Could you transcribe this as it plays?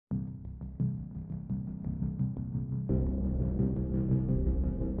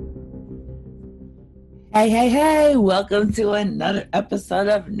Hey, hey, hey, welcome to another episode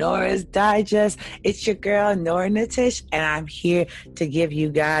of Nora's Digest. It's your girl, Nora Natish, and I'm here to give you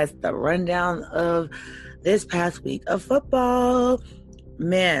guys the rundown of this past week of football.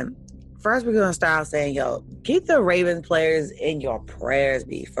 Man, first we're going to start out saying, yo, keep the Ravens players in your prayers,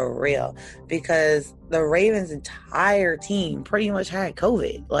 be for real, because the Ravens' entire team pretty much had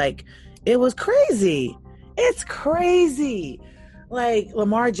COVID. Like, it was crazy. It's crazy. Like,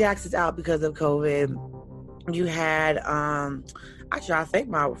 Lamar Jackson's out because of COVID. You had actually I think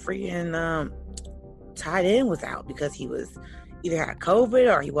my freaking tight end was out because he was either had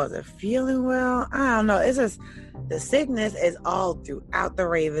COVID or he wasn't feeling well. I don't know. It's just the sickness is all throughout the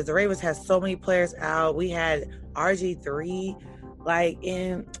Ravens. The Ravens has so many players out. We had RG3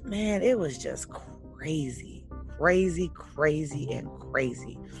 man, it was just crazy, and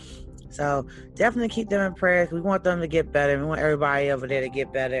crazy. So definitely keep them in prayers. We want them to get better. We want everybody over there to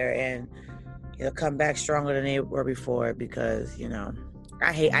get better and come back stronger than they were before, because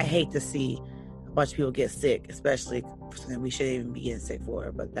I hate to see a bunch of people get sick, especially we shouldn't even be getting sick for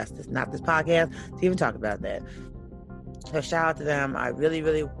it. But that's just not this podcast to even talk about that. So shout out to them. I really,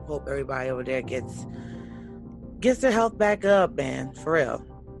 really hope everybody over there gets their health back up, man, for real.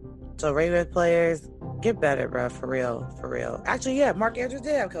 So Ravens players, get better, bro, for real. Actually, yeah, Mark Andrews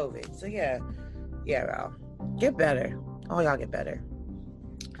did have COVID, so yeah, bro, get better. All y'all get better.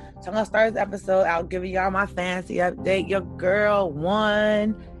 So I'm gonna start this episode out giving y'all my fantasy update. Your girl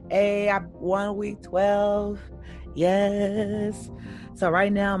won. I won week 12. Yes. So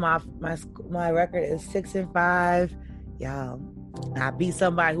right now my record is 6-5. Y'all, I beat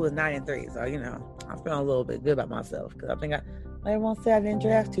somebody who was 9-3. So I'm feeling a little bit good about myself, because I think I won't say I didn't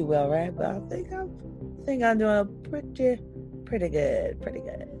draft too well, right? But I think I'm doing pretty good.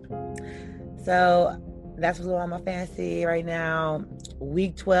 So that's what's on my fantasy right now.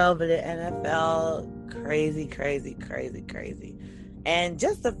 Week 12 of the NFL. Crazy. And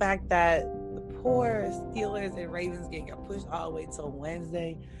just the fact that the poor Steelers and Ravens get pushed all the way till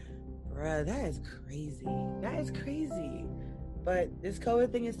Wednesday, bruh, that is crazy. But this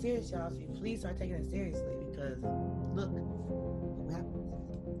COVID thing is serious, y'all. So please start taking it seriously, because look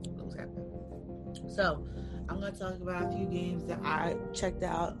what's happening. So I'm going to talk about a few games that I checked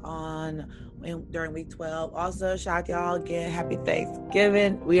out during week 12. Also, shout out to y'all again. Happy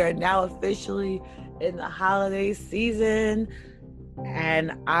Thanksgiving. We are now officially in the holiday season,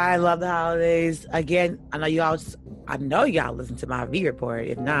 and I love the holidays. Again, I know y'all listen to my V report.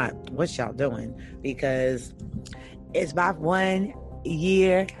 If not, what y'all doing? Because it's my 1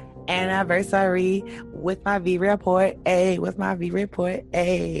 year anniversary with my V report.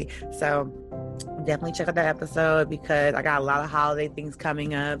 So definitely check out that episode, because I got a lot of holiday things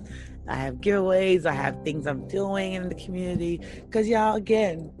coming up. I have giveaways. I have things I'm doing in the community. Because y'all,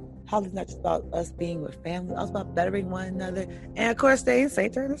 again, holiday's not just about us being with family. It's also about bettering one another. And of course, staying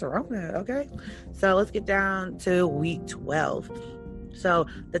safe during this Rona, okay? So let's get down to week 12. So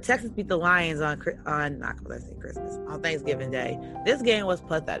the Texans beat the Lions on Christmas, on Thanksgiving Day. This game was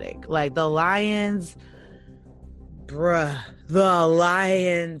pathetic. Like, the Lions,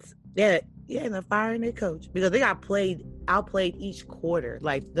 yeah, and they're firing their coach because they got outplayed each quarter.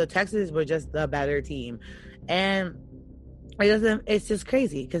 Like, the Texans were just the better team, and it's just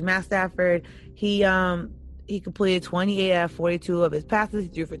crazy because Matt Stafford, he completed 28 out of 42 of his passes. He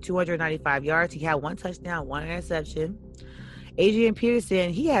threw for 295 yards. He had 1 touchdown, 1 interception. Adrian Peterson,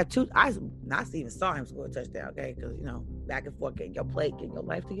 he had 2. I not even saw him score a touchdown, okay? Because back and forth, getting your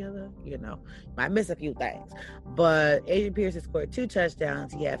life together. Might miss a few things, but Adrian Peterson scored 2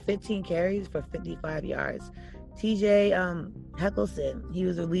 touchdowns. He had 15 carries for 55 yards. TJ Heckelson, he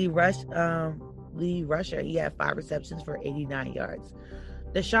was the lead rusher. He had 5 receptions for 89 yards.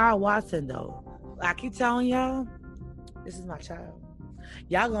 Deshaun Watson, though, I keep telling y'all, this is my child.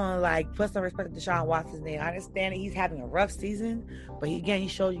 Y'all gonna put some respect to Deshaun Watson's name. I understand that he's having a rough season, but he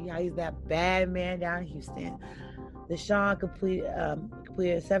showed you how he's that bad man down in Houston. Deshaun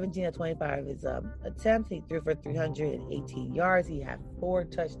completed 17 of 25 of his attempts. He threw for 318 yards. He had 4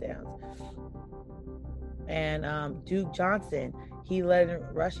 touchdowns. And Duke Johnson, he led in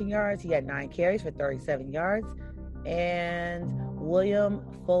rushing yards. He had 9 carries for 37 yards. And William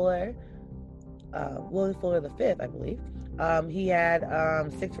Fuller the fifth, I believe. He had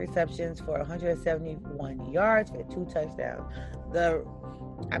 6 receptions for 171 yards for 2 touchdowns.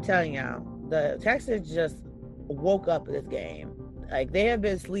 I'm telling y'all, the Texans just woke up for this game. Like, they have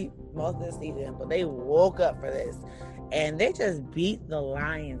been asleep most of the season, but they woke up for this, and they just beat the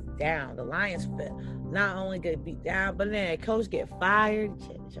Lions down. The Lions not only get beat down, but then their coach get fired.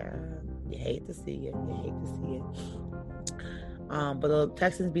 You hate to see it. But the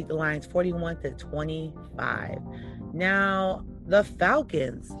Texans beat the Lions 41-25. Now, the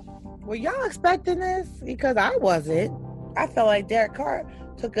Falcons. Were y'all expecting this? Because I wasn't. I felt like Derek Carr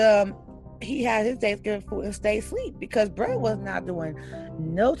took he had his Thanksgiving food and stayed asleep because Brett was not doing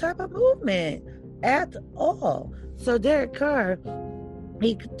no type of movement at all. So Derek Carr,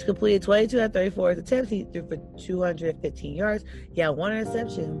 he completed 22 out of 34 attempts. He threw for 215 yards. He had one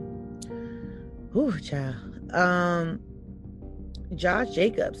interception. Ooh, child. Josh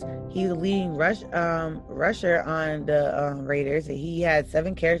Jacobs, he's the leading rusher on the Raiders. He had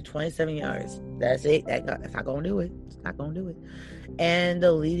 7 carries, 27 yards. That's it. That's not gonna do it. It's not gonna do it. And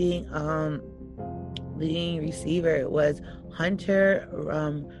the leading receiver was Hunter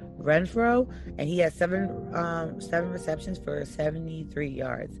Renfrow, and he had seven receptions for 73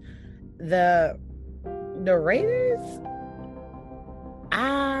 yards. The Raiders,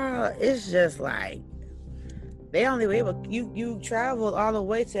 it's just like they only were able. You traveled all the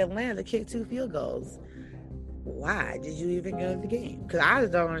way to Atlanta to kick 2 field goals. Why did you even go to the game? Because I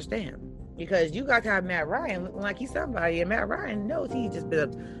just don't understand. Because you got to have Matt Ryan looking like he's somebody, and Matt Ryan knows he's just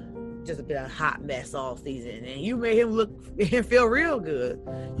been a hot mess all season, and you made him look and feel real good.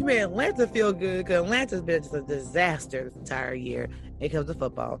 You made Atlanta feel good because Atlanta's been just a disaster this entire year when it comes to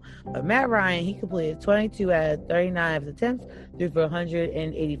football. But Matt Ryan, he completed 22 out of 39 of his attempts, threw for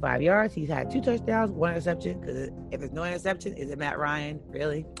 185 yards. He's had 2 touchdowns, 1 interception. Because if there's no interception, is it Matt Ryan?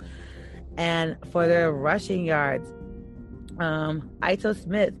 Really? And for their rushing yards, Ito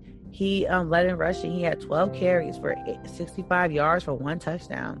Smith, he led in rushing. He had 12 carries for 65 yards for 1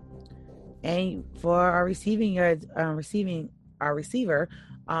 touchdown. And for our receiving yards, our receiver,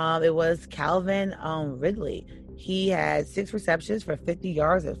 it was Calvin Ridley. He had 6 receptions for 50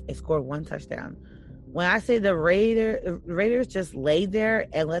 yards and scored 1 touchdown. When I say the Raiders just laid there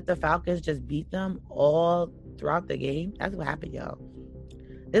and let the Falcons just beat them all throughout the game, that's what happened, y'all.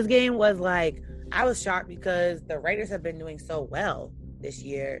 This game was like, I was shocked because the Raiders have been doing so well this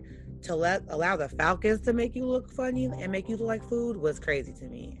year. To allow the Falcons to make you look funny and make you look like food was crazy to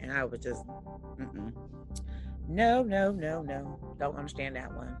me. And I was just, no. Don't understand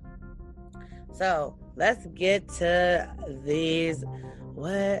that one. So let's get to these.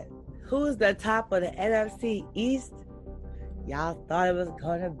 Who's the top of the NFC East? Y'all thought it was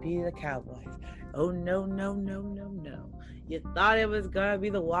going to be the Cowboys. Oh, no. You thought it was going to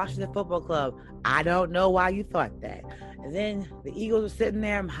be the Washington Football Club. I don't know why you thought that. And then the Eagles were sitting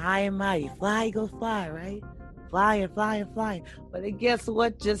there high and mighty. Fly, Eagles, fly, right? Flying. But then guess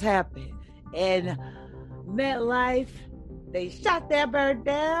what just happened? In MetLife, they shot that bird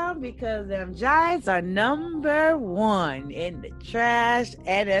down because them Giants are number 1 in the trash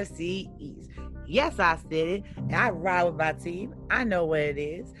NFC East. Yes, I said it. And I ride with my team. I know what it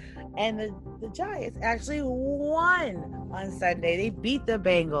is. And the Giants actually won on Sunday. They beat the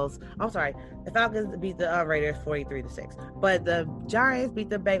Bengals. I'm sorry. The Falcons beat the Raiders 43-6. But the Giants beat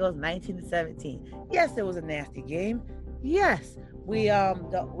the Bengals 19-17. Yes, it was a nasty game. Yes, we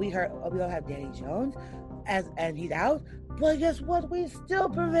don't have Danny Jones and he's out. But guess what? We still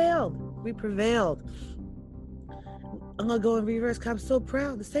prevailed. We prevailed. I'm gonna go in reverse because I'm so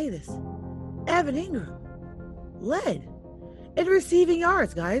proud to say this. Evan Ingram led in receiving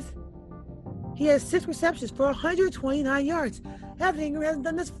yards, guys. He has 6 receptions for 129 yards. Evan Ingram hasn't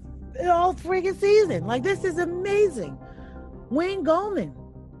done this all freaking season. Like, this is amazing. Wayne Gallman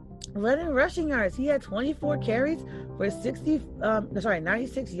led in rushing yards. He had 24 carries for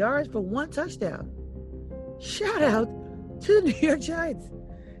 96 yards for 1 touchdown. Shout out to the New York Giants.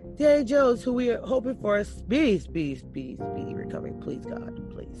 Danny Jones, who we are hoping for a speedy recovery. Please,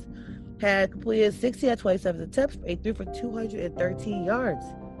 God, please. Had completed 60 out of 27 attempts. He threw for 213 yards.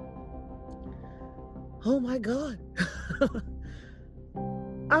 Oh my God.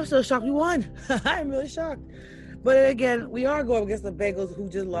 I'm so shocked we won. I'm really shocked. But again, we are going against the Bengals, who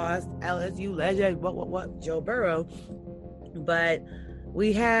just lost LSU legend, Joe Burrow. But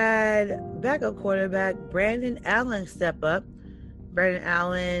we had backup quarterback Brandon Allen step up. Brandon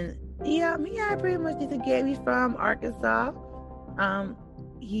Allen, he had pretty much decent game. He's from Arkansas.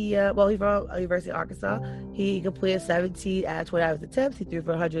 He's from University of Arkansas. He completed 17 out of 25 attempts. He threw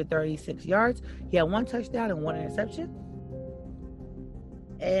for 136 yards. He had 1 touchdown and 1 interception.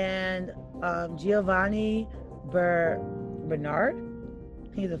 And Giovanni Bernard,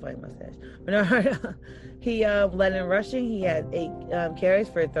 he's a funny mustache. Bernard, he led in rushing. He had 8 carries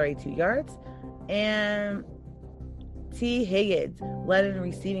for 32 yards. And T. Higgins led in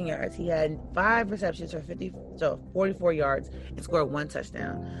receiving yards. He had 5 receptions for 44 yards and scored 1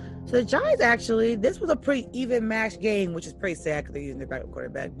 touchdown. So the Giants actually, this was a pretty even match game, which is pretty sad because they're using their backup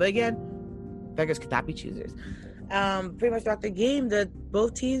quarterback. But again, beggars could not be choosers. pretty much throughout the game,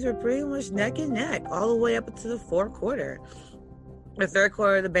 both teams were pretty much neck and neck all the way up into the fourth quarter. The third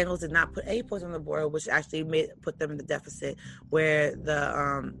quarter, the Bengals did not put any points on the board, which actually put them in the deficit, where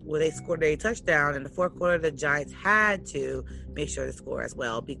they scored a touchdown. In the fourth quarter, the Giants had to make sure to score as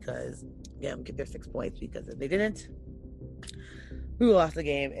well because get their 6 points, because if they didn't, we would have lost the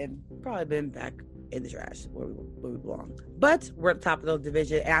game and probably been back in the trash where we belong. But we're at the top of the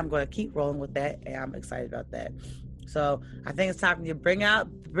division, and I'm going to keep rolling with that, and I'm excited about that. So I think it's time for you to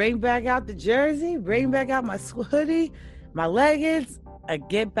bring back out the jersey, bring back out my hoodie, my leggings, and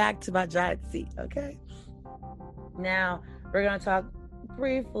get back to my Giant seat, okay? Now, we're going to talk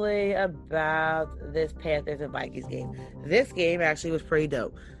briefly about this Panthers and Vikings game. This game actually was pretty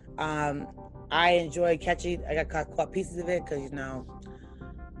dope. I enjoyed I got caught pieces of it because,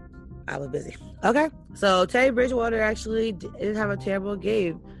 I was busy. Okay, so Teddy Bridgewater actually didn't have a terrible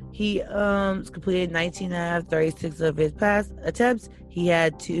game. He completed 19 out of 36 of his pass attempts. He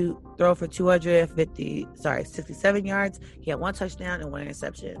had to throw for 67 yards. He had 1 touchdown and 1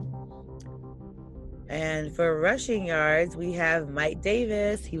 interception. And for rushing yards, we have Mike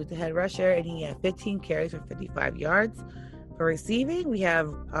Davis. He was the head rusher, and he had 15 carries for 55 yards. For receiving, we have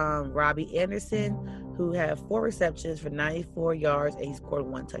Robbie Anderson, who had 4 receptions for 94 yards, and he scored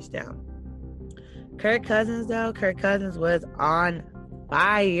 1 touchdown. Kirk Cousins was on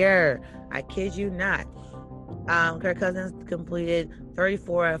fire. I kid you not. Kirk Cousins completed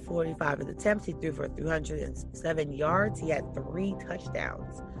 34 out of 45 of his attempts. He threw for 307 yards. He had 3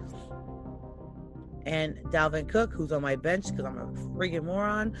 touchdowns. And Dalvin Cook, who's on my bench because I'm a freaking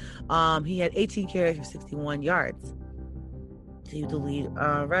moron, he had 18 carries for 61 yards. He was the lead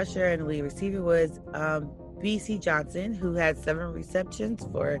rusher, and the lead receiver was B.C. Johnson, who had 7 receptions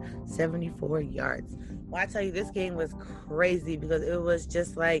for 74 yards. When I tell you, this game was crazy because it was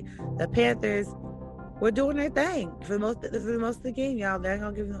just like the Panthers were doing their thing for most of the game, y'all. They ain't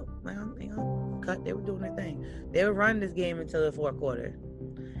gonna give them cut. They were doing their thing. They were running this game until the fourth quarter,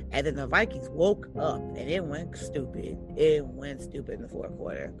 and then the Vikings woke up and it went stupid. It went stupid in the fourth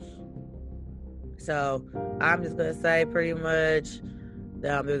quarter. So I'm just gonna say pretty much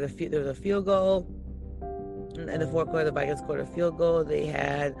there was a field goal in the fourth quarter. The Vikings scored a field goal. They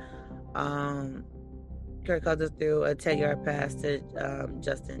had Kirk Cousins threw a 10-yard pass to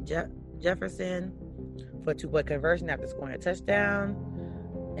Justin Jefferson for a 2-point conversion after scoring a touchdown.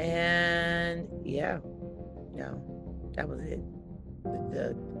 And that was it.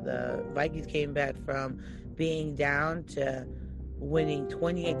 The Vikings came back from being down to winning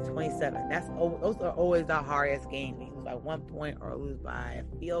 28-27. Those are always the hardest games. You lose by 1 point or lose by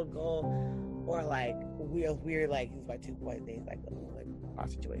a field goal, or like weird like lose by 2 points. Things like our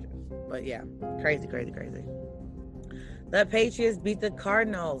situations. But yeah, crazy. The Patriots beat the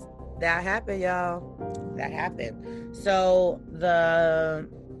Cardinals. That happened, y'all. That happened. So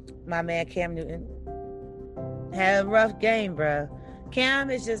my man Cam Newton had a rough game, bro. Cam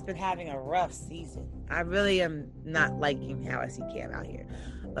has just been having a rough season. I really am not liking how I see Cam out here.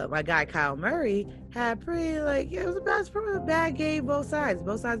 But my guy Kyle Murray had it was a bad game, both sides.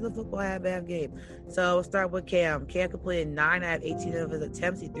 Both sides of the football had a bad game. So we'll start with Cam. Cam completed 9 out of 18 of his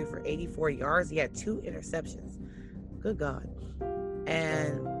attempts. He threw for 84 yards. He had 2 interceptions. Good God.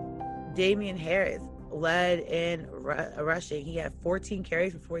 And Damian Harris led in rushing. He had 14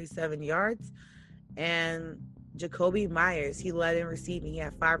 carries for 47 yards. And Jacoby Myers, he led in receiving. He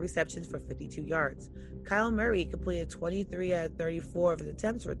had 5 receptions for 52 yards. Kyle Murray completed 23 out of 34 of his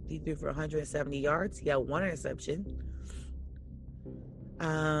attempts. He threw for 170 yards. He had 1 interception.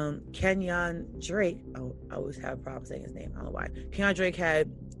 Kenyon Drake, I always have a problem saying his name. I don't know why. Kenyon Drake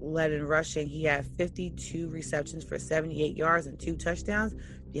had led in rushing. He had 52 receptions for 78 yards and 2 touchdowns.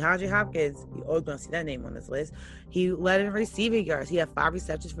 DeAndre Hopkins, you're always going to see that name on this list. He led in receiving yards. He had 5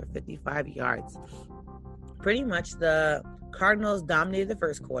 receptions for 55 yards. Pretty much the Cardinals dominated the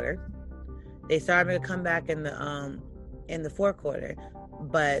first quarter. They started making a comeback in the fourth quarter,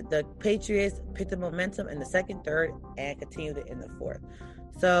 but the Patriots picked the momentum in the second, third, and continued it in the fourth.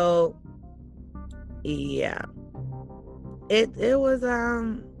 So, yeah, it was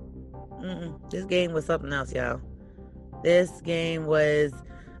this game was something else, y'all. This game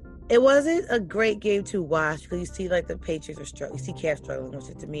it wasn't a great game to watch because you see the Patriots are struggling. You see Cam struggling, which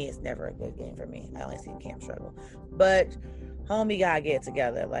to me is never a good game for me. I only see Cam struggle. But homie gotta get it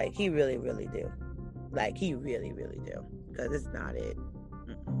together. He really, really do. He really, really do. Because it's not it.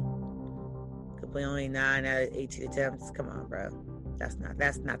 Complete only 9 out of 18 attempts. Come on, bro. That's not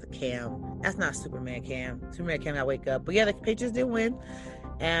the Cam. That's not Superman Cam. Superman Cam gotta wake up. But yeah, the Patriots did win.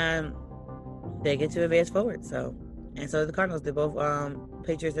 And they get to advance forward. So And so the Cardinals did both.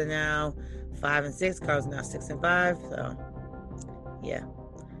 Patriots are now 5-6. Cardinals are now 6-5. So yeah,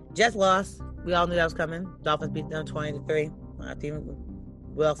 Jets lost. We all knew that was coming. Dolphins beat them 20-3.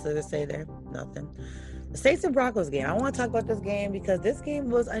 What else did it say there? Nothing. The Saints and Broncos game. I want to talk about this game because this game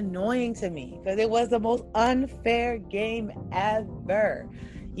was annoying to me because it was the most unfair game ever.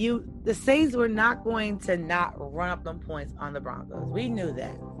 The Saints were not going to not run up them points on the Broncos. We knew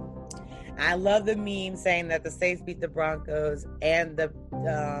that. I love the meme saying that the Saints beat the Broncos and the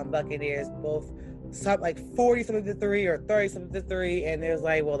Buccaneers both like 40-something-3 or 30-something-3, and it was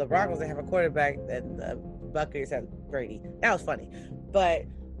like, well, the Broncos didn't have a quarterback and the Buccaneers had Brady. That was funny, but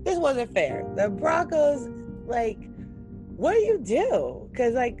this wasn't fair. The Broncos, like, what do you do?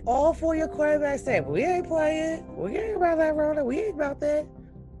 Because like all four of your quarterbacks said, we ain't playing, we ain't about that roller, we ain't about that.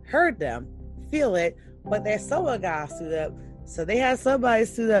 Heard them, feel it, but there's someone got to suit up, so they had somebody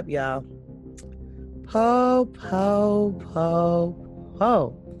suit up, y'all. Po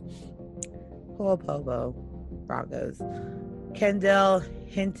Broncos. Kendall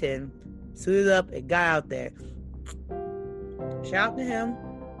Hinton suited up and got out there. Shout out to him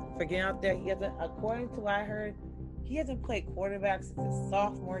for getting out there. According to what I heard, he hasn't played quarterback since his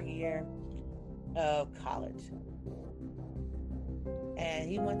sophomore year of college. And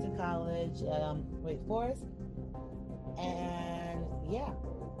he went to college at Wake Forest. And yeah.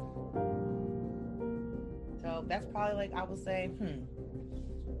 So that's probably like, I would say,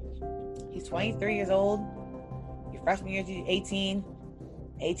 he's 23 years old. Your freshman year, 18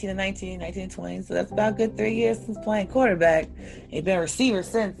 to 19, 19 to 20. So that's about a good 3 years since playing quarterback. He's been a receiver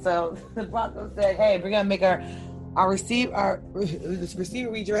since. So the Broncos said, hey, we're going to make our receiver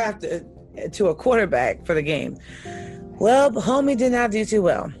redraft to a quarterback for the game. Well, the homie did not do too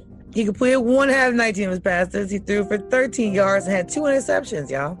well. He completed 1/2 of 19 of his passes. He threw for 13 yards and had 2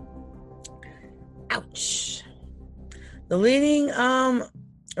 interceptions, y'all. Ouch. The leading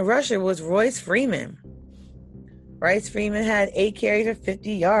rusher was Royce Freeman. Royce Freeman had 8 carries for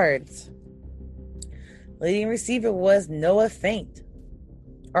 50 yards. Leading receiver was Noah Fant.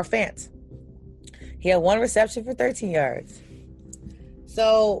 He had 1 reception for 13 yards.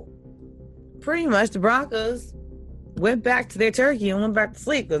 So, pretty much the Broncos went back to their turkey and went back to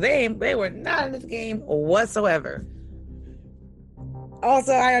sleep because they were not in this game whatsoever.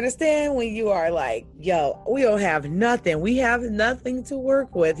 Also, I understand when you are like, yo, we don't have nothing. We have nothing to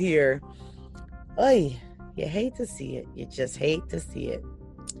work with here. Oy, you hate to see it. You just hate to see it.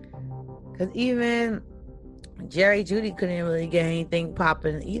 Because even Jerry Jeudy couldn't really get anything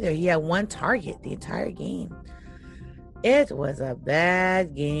popping either. He had 1 target the entire game. It was a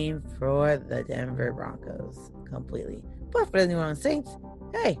bad game for the Denver Broncos completely. But for the New Orleans Saints,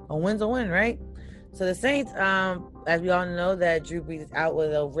 hey, a win's a win, right? So the Saints, as we all know, that Drew Brees is out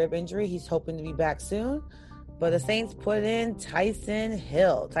with a rib injury. He's hoping to be back soon. But the Saints put in Tyson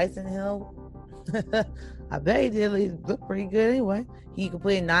Hill. Tyson Hill, I bet he did look pretty good anyway. He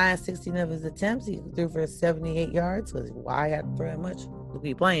completed 9/16 of his attempts. He threw for 78 yards. Because why had to throw that much? Look,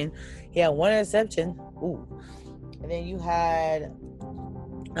 he playing. He had 1 interception. Ooh. And then you had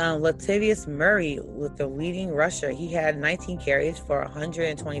Latavius Murray with the leading rusher. He had 19 carries for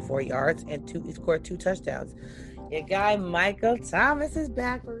 124 yards and he scored 2 touchdowns. Your guy Michael Thomas is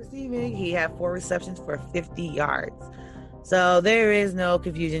back for receiving. He had 4 receptions for 50 yards. So there is no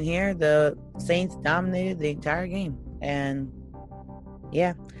confusion here. The Saints dominated the entire game. And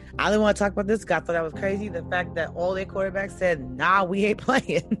yeah, I didn't want to talk about this because I thought that was crazy. The fact that all their quarterbacks said, nah, we ain't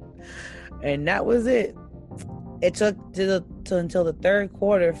playing. And that was it. It took until the third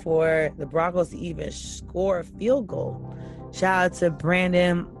quarter for the Broncos to even score a field goal. Shout out to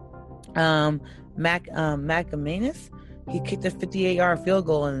Brandon McManus. He kicked a 58-yard field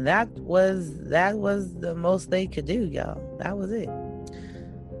goal, and that was the most they could do, y'all. That was it.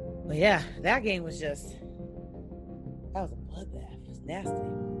 But yeah, that game was that was a bloodbath. It was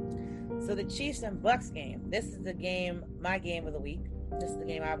nasty. So the Chiefs and Bucks game. This is my game of the week. This is the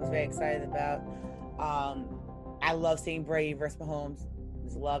game I was very excited about. I love seeing Brady versus Mahomes.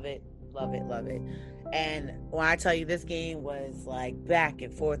 Just love it. And when I tell you this game was like back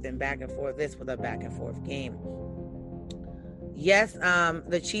and forth, this was a back and forth game. Yes,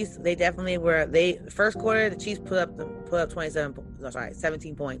 the Chiefs, they definitely were. First quarter, the Chiefs put up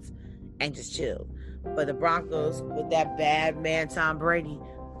 17 points and just chilled. But the Broncos, with that bad man Tom Brady,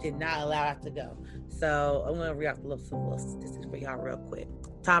 did not allow that to go. So I'm going to read off some little statistics for y'all real quick.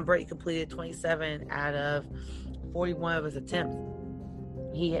 Tom Brady completed 27 out of 41 of his attempts.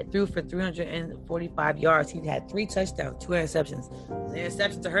 He threw for 345 yards. He had 3 touchdowns, 2 interceptions. The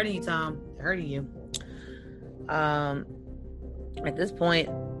interceptions are hurting you, Tom. They're hurting you. At this point,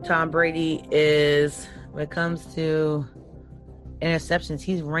 Tom Brady is when it comes to interceptions.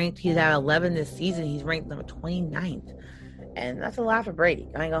 He's at 11 this season. He's ranked number 29th. And that's a lot for Brady.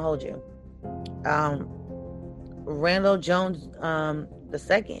 I ain't gonna hold you. Randall Jones, the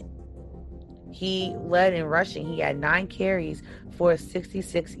second, he led in rushing. He had 9 carries for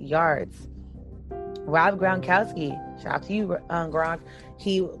 66 yards. Rob Gronkowski, shout out to you, Gronk.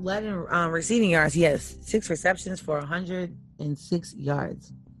 He led in receiving yards. He has 6 receptions for 106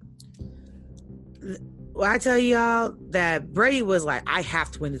 yards. Well, I tell y'all that Brady was like, I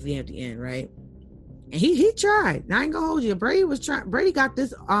have to win this game at the end, right? And he tried. I ain't gonna hold you. Brady was trying. Brady got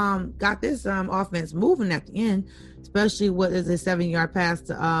this offense moving at the end, especially what is a 7-yard pass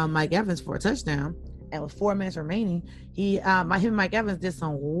to Mike Evans for a touchdown. And with 4 minutes remaining, him and Mike Evans did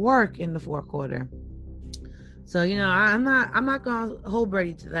some work in the fourth quarter. So I'm not gonna hold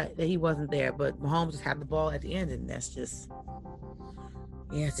Brady to that he wasn't there, but Mahomes just had the ball at the end, and that's just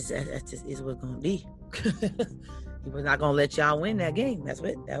that's just is what it's gonna be. He was not gonna let y'all win that game.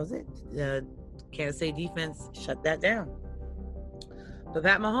 That was it. Kansas City defense shut that down. But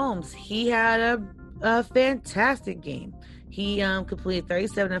Pat Mahomes, he had a fantastic game. He completed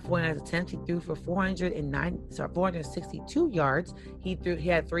 37 and 49 attempts. He threw for 462 yards. He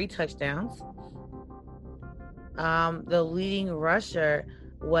had 3 touchdowns. The leading rusher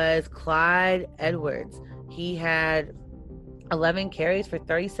was Clyde Edwards. He had 11 carries for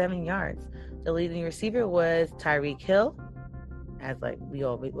 37 yards. The leading receiver was Tyreek Hill, as we've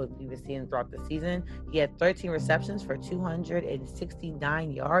been seeing throughout the season. He had 13 receptions for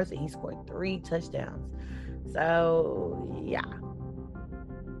 269 yards, and he scored 3 touchdowns. So, yeah.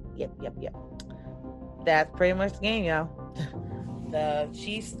 Yep. That's pretty much the game, y'all. The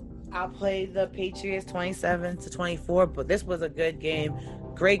Chiefs outplayed the Patriots 27-24, but this was a good game.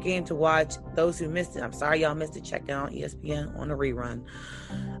 Great game to watch. Those who missed it, I'm sorry y'all missed it. Check it out on ESPN on the rerun.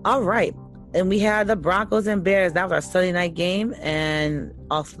 All right. And we had the Broncos and Bears. That was our Sunday night game, and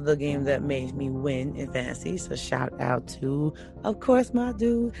also the game that made me win in fantasy. So shout out to, of course, my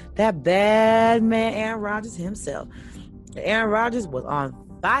dude, that bad man, Aaron Rodgers himself. Aaron Rodgers was on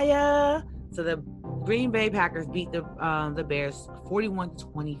fire. So the Green Bay Packers beat the Bears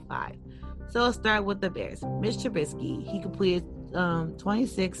 41-25. So let's start with the Bears. Mitch Trubisky, he completed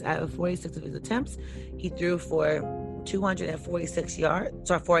 26 out of 46 of his attempts. He threw for 246 yards,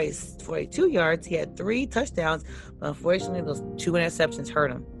 42 yards. He had 3 touchdowns, but unfortunately those 2 interceptions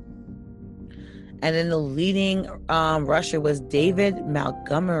hurt him. And then the leading rusher was David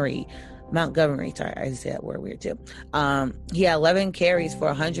Montgomery. Sorry, I say that word weird too. He had 11 carries for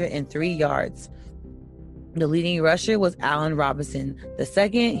 103 yards. The leading rusher was Allen Robinson. The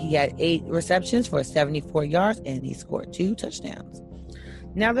second, he had 8 receptions for 74 yards, and he scored 2 touchdowns.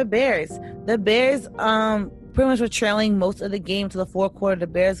 Now the Bears pretty much were trailing most of the game to the fourth quarter. The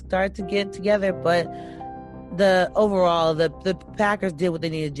Bears started to get together, but the Packers did what they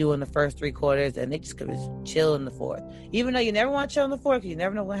needed to do in the first 3 quarters, and they just could chill in the fourth. Even though you never want to chill in the fourth, because you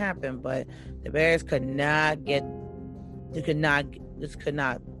never know what happened. But the Bears didn't have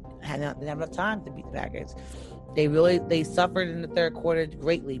enough time to beat the Packers. They suffered in the third quarter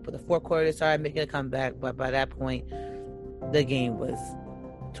greatly, but the fourth quarter they started making a comeback. But by that point, the game was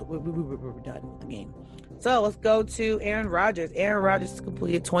we were done with the game. So let's go to Aaron Rodgers. Aaron Rodgers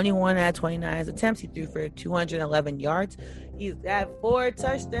completed 21 out of 29 attempts. He threw for 211 yards. He's got 4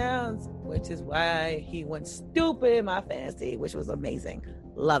 touchdowns, which is why he went stupid in my fantasy, which was amazing.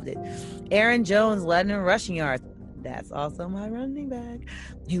 Loved it. Aaron Jones led in rushing yards. That's also my running back.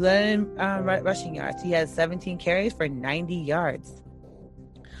 He led in rushing yards. He had 17 carries for 90 yards.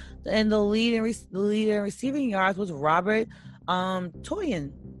 And the lead in receiving yards was Robert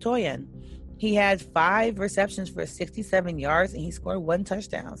Toyan. He had 5 receptions for 67 yards, and he scored 1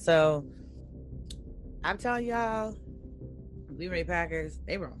 touchdown. So I'm telling y'all, Green Bay Packers,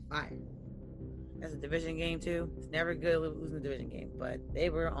 they were on fire. That's a division game too. It's never good losing a division game, but they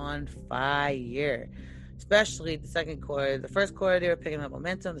were on fire. Especially the second quarter. The first quarter, they were picking up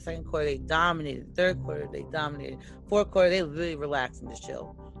momentum. The second quarter, they dominated. The third quarter, they dominated. Fourth quarter, they really relaxed and just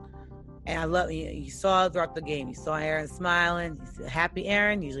chilled. And I love you saw throughout the game. You saw Aaron smiling. He's a happy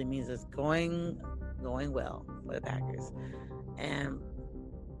Aaron. Usually means it's going well for the Packers. And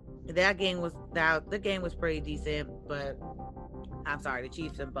the game was pretty decent, but I'm sorry, the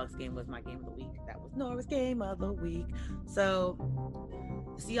Chiefs and Bucks game was my game of the week. That was Nora's game of the week. So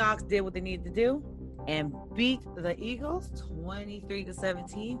the Seahawks did what they needed to do and beat the Eagles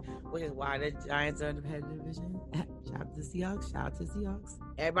 23-17, which is why the Giants are in the competitive division. Shout out to the Seahawks.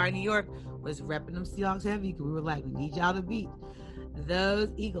 Everybody in New York was repping them Seahawks heavy because we were like, we need y'all to beat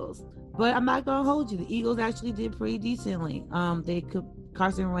those Eagles. But I'm not gonna hold you. The Eagles actually did pretty decently.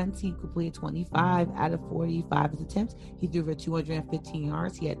 Carson Wentz, he completed 25 out of 45 attempts. He threw for 215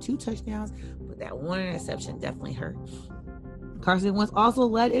 yards. He had 2 touchdowns, but that one interception definitely hurt. Carson Wentz also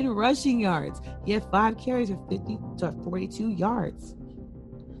led in rushing yards. He had 5 carries for 42 yards.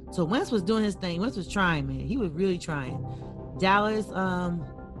 So Wentz was doing his thing. Wentz was trying, man. He was really trying. Dallas,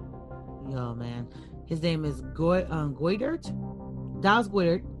 his name is Goedert. Dallas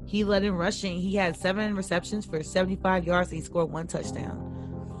Goedert. He led in rushing. He had 7 receptions for 75 yards. And he scored 1 touchdown.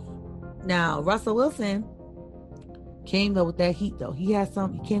 Now Russell Wilson came though with that heat though. He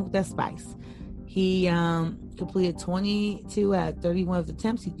came with that spice. He completed 22 out of 31 of the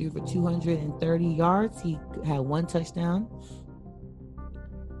attempts. He threw for 230 yards. He had 1 touchdown.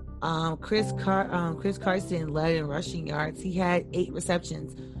 Chris Carson led in rushing yards. He had 8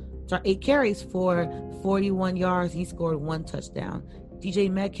 carries for 41 yards. He scored 1 touchdown.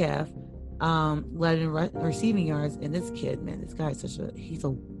 DJ Metcalf led in receiving yards, and this kid, man, this guy is he's a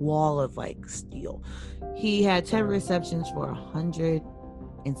wall of like steel. He had 10 receptions for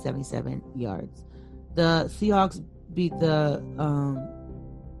 177 yards. The Seahawks beat the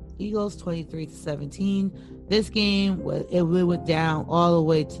Eagles 23-17. This game went down all the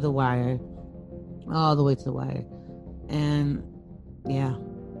way to the wire, and yeah,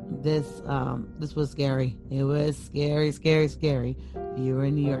 this was scary. It was scary. If you were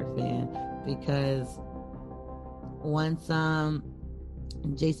a New York fan, because once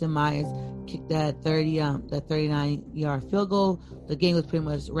Jason Myers kicked that 39-yard field goal, the game was pretty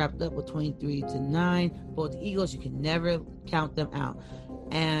much wrapped up with 23-9. Both the Eagles, you can never count them out.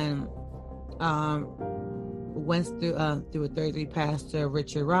 And Wentz threw a 33 pass to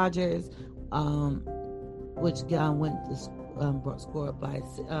Richard Rodgers, which went to score by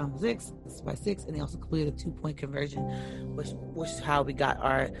 6, and they also completed a 2-point conversion, which is how we got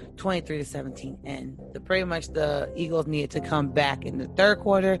our 23-17 end. Pretty much the Eagles needed to come back in the third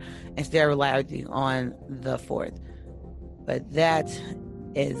quarter instead of relying on the fourth. But that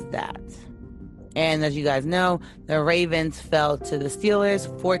is that. And as you guys know, the Ravens fell to the Steelers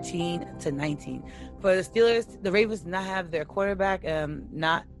 14-19. For the Steelers, the Ravens did not have their quarterback,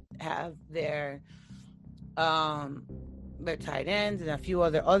 not have their tight ends and a few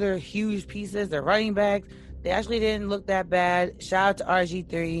other huge pieces, their running backs. They actually didn't look that bad. Shout out to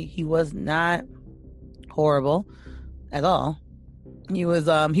RG3. He was not horrible at all. He was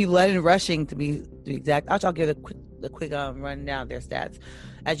he led in rushing to be exact. I'll give the quick rundown of their stats.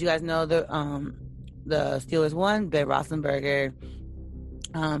 As you guys know, the Steelers won. Ben Roethlisberger,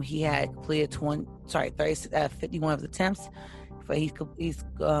 he had completed 51 of the attempts. He's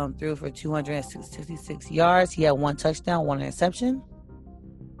threw for 266 yards. He had 1 touchdown, 1 interception.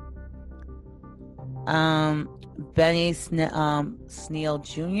 Benny Snell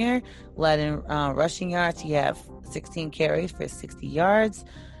Jr. led in rushing yards. He had 16 carries for 60 yards.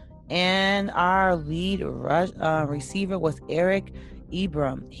 And our lead receiver was Eric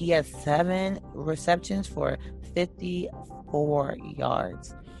Ebron. He had 7 receptions for 54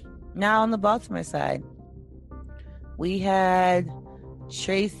 yards. Now on the Baltimore side, we had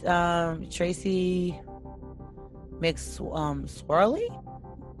Tracy McSorley.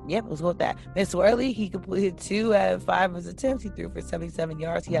 Yep, let's go with that. McSorley, he completed 2 out of 5 of his attempts. He threw for 77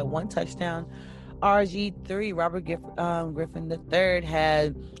 yards. He had 1 touchdown. RG3, Robert Griffin III,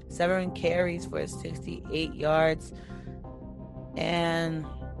 had 7 carries for 68 yards. And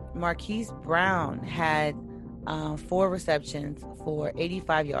Marquise Brown had 4 receptions for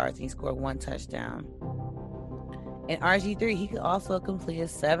 85 yards. And he scored 1 touchdown. And RG3, he could also complete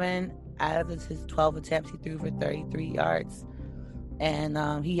 7 out of his 12 attempts. He threw for 33 yards.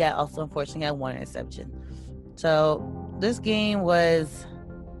 And he had also, unfortunately, had 1 interception. So this game was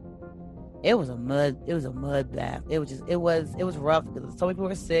a mud bath. It was rough because so many people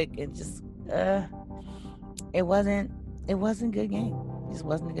were sick, and just it wasn't a good game. It just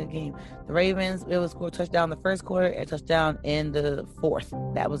wasn't a good game. The Ravens, it was scored touchdown in the first quarter and touchdown in the fourth.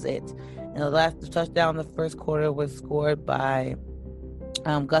 That was it. And the last touchdown in the first quarter was scored by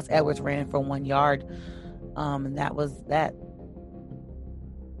Gus Edwards, ran for 1 yard. And that was that.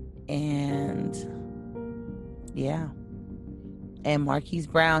 And yeah. And Marquise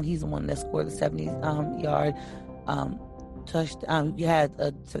Brown, he's the one that scored the 70-yard touchdown. He had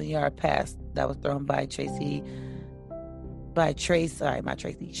a 70-yard pass that was thrown by Trace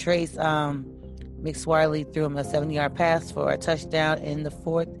McSorley threw him a 70-yard pass for a touchdown in the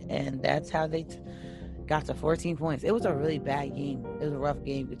fourth, and that's how they got to 14 points. It was a really bad game. It was a rough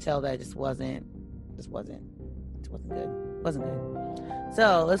game. You could tell that it just wasn't good.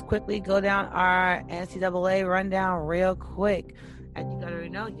 So let's quickly go down our NCAA rundown real quick. And you gotta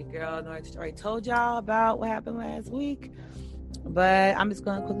know, your girl already told y'all about what happened last week. But I'm just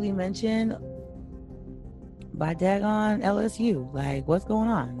going to quickly mention by daggone LSU. Like, what's going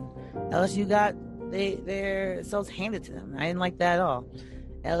on? LSU got their selves handed to them. I didn't like that at all.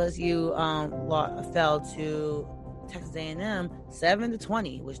 LSU fell to Texas A&M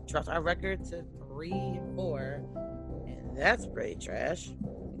 7-20, which dropped our record to 3-4, and that's pretty trash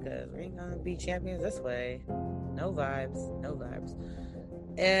because we ain't gonna be champions this way. No vibes.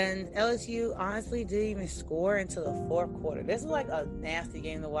 And LSU honestly didn't even score until the fourth quarter. This was like a nasty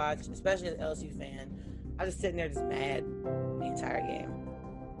game to watch, especially as an LSU fan. I was just sitting there just mad the entire game.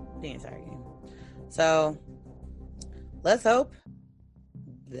 So let's hope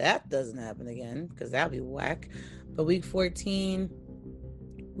that doesn't happen again, because that'll be whack. But week 14,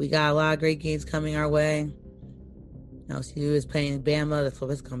 we got a lot of great games coming our way. LSU is playing Bama. That's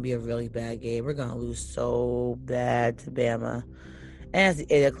going to be a really bad game. We're going to lose so bad to Bama. And it's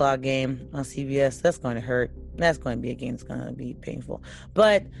the 8 o'clock game on CBS. That's going to hurt. That's going to be a game that's going to be painful.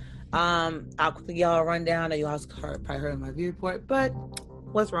 But I'll quickly give y'all a rundown that you all probably heard in my view report. But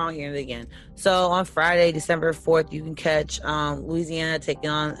what's wrong here again? So on Friday, December 4th, you can catch Louisiana taking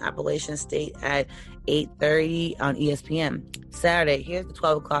on Appalachian State at 8:30 on ESPN. Saturday, here's the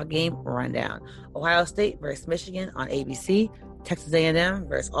 12 o'clock game rundown. Ohio State versus Michigan on ABC. Texas A&M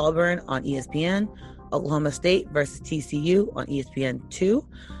versus Auburn on ESPN. Oklahoma State versus TCU on ESPN2.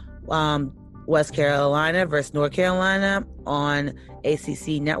 West Carolina versus North Carolina on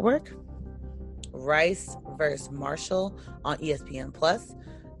ACC Network. Rice versus Marshall on ESPN Plus.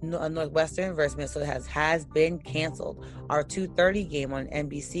 Northwestern versus Minnesota has been canceled. Our 2:30 game on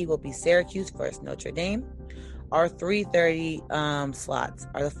NBC will be Syracuse versus Notre Dame. Our 3:30 slots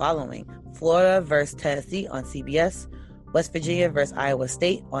are the following: Florida versus Tennessee on CBS, West Virginia versus Iowa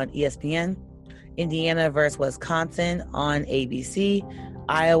State on ESPN, Indiana versus Wisconsin on ABC,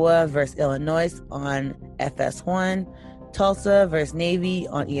 Iowa versus Illinois on FS1, Tulsa versus Navy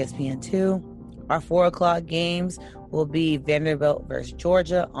on ESPN2. Our 4 o'clock games will be Vanderbilt versus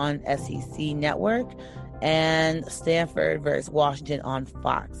Georgia on SEC Network and Stanford versus Washington on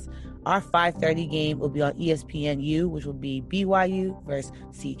Fox. Our 5:30 game will be on ESPNU, which will be BYU versus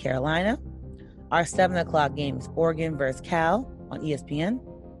C Carolina. Our 7 o'clock game is Oregon versus Cal on ESPN.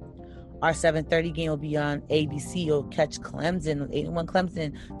 Our 7:30 game will be on ABC. You'll catch Clemson, 8-1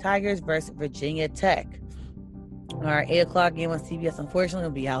 Clemson Tigers versus Virginia Tech. Our 8 o'clock game on CBS, unfortunately,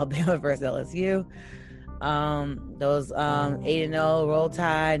 will be Alabama versus LSU. Those 8-0 Roll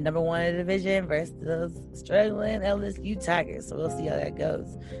Tide, number one in the division versus those struggling LSU Tigers. So we'll see how that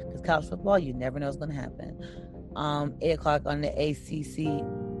goes. Because college football, you never know what's going to happen. 8 o'clock on the ACC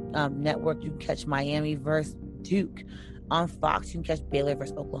network, you can catch Miami versus Duke. On Fox, you can catch Baylor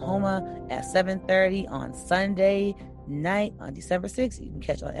versus Oklahoma at 7:30 on Sunday night. On December 6th, you can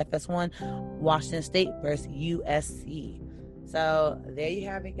catch on FS1 Washington State versus USC. So there you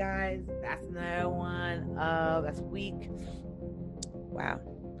have it, guys. That's another one. That's week. Wow.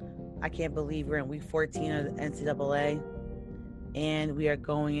 I can't believe we're in week 14 of the NCAA. And we are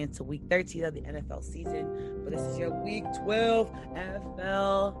going into week 13 of the NFL season. But this is your week 12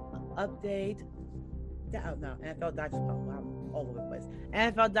 NFL update. No, NFL Digest. Oh, I'm all over the place.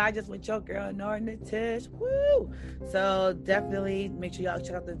 NFL Digest with your girl, Nora Tish. Woo! So definitely make sure y'all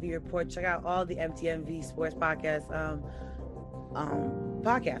check out the V Report. Check out all the MTMV Sports Podcasts.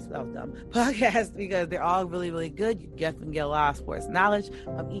 Podcasts, because they're all really, really good. You definitely get a lot of sports knowledge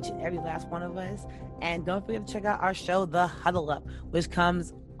from each and every last one of us. And don't forget to check out our show, The Huddle Up, which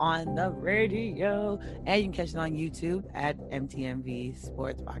comes on the radio, and you can catch it on YouTube at MTMV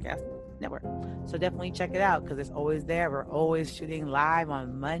Sports Podcast Network. So definitely check it out, because it's always there. We're always shooting live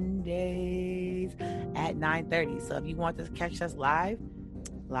on Mondays at 9:30. So if you want to catch us live,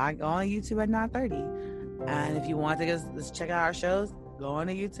 log on YouTube at 9:30. And if you want to just check out our shows, go on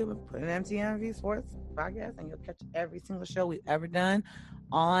to YouTube and put in MTMV Sports Podcast, and you'll catch every single show we've ever done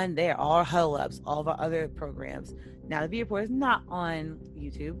on there. All our huddle ups, all of our other programs. Now, the V Report is not on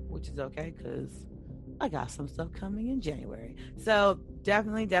YouTube, which is okay, because I got some stuff coming in January. So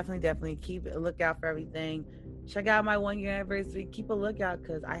definitely keep a lookout for everything. Check out my 1-year anniversary. Keep a lookout,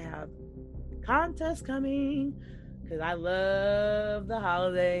 because I have contests coming. Because I love the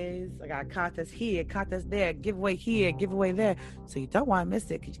holidays. I got a contest here, contest there, giveaway here, giveaway there. So you don't want to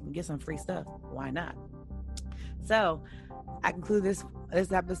miss it, because you can get some free stuff. Why not? So I conclude this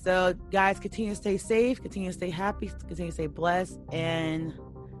episode. Guys, continue to stay safe, continue to stay happy, continue to stay blessed, and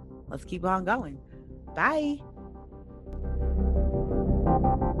let's keep on going. Bye.